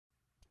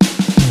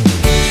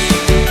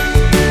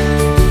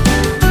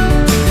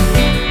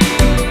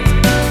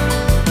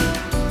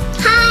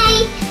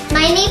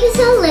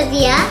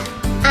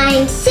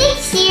I'm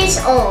 6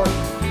 years old.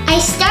 I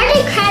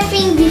started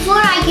crafting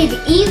before I could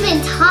even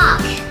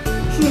talk.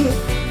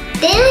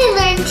 Then I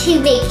learned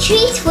to bake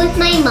treats with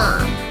my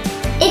mom.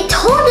 It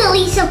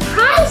totally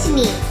surprised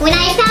me when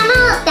I found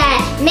out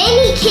that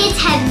many kids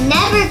have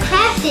never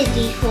crafted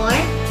before.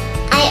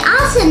 I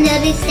also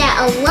noticed that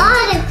a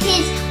lot of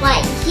kids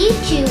watch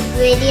YouTube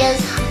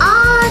videos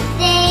all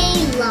day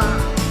long.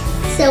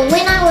 So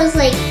when I was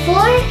like 4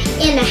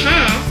 and a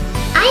half,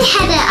 I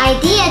had an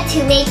idea to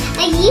make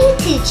a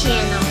YouTube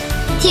channel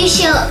to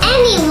show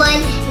anyone,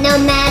 no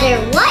matter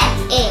what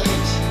age,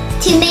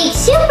 to make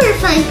super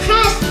fun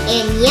crafts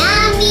and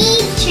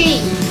yummy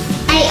treats.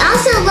 I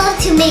also love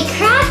to make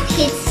craft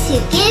kits to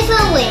give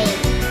away.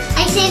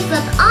 I saved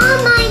up all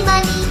my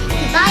money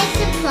to buy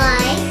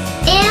supplies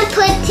and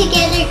put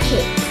together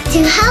kits to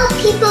help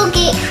people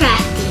get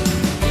crafty.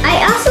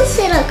 I also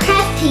set up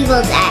craft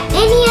tables at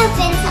any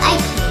events I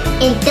can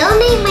and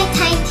donate my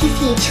time to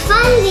teach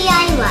fun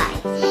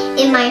DIY.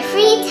 In my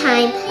free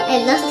time,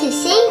 I love to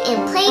sing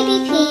and play the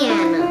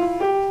piano.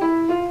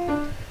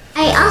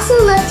 I also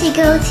love to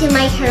go to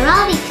my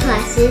karate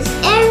classes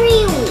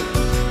every week.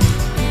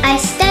 I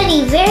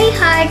study very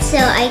hard so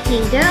I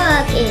can grow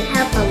up and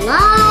help a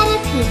lot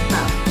of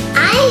people.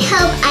 I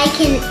hope I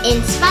can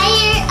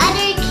inspire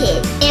other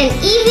kids and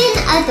even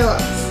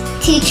adults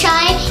to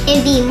try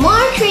and be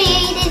more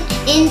creative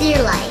in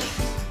their life.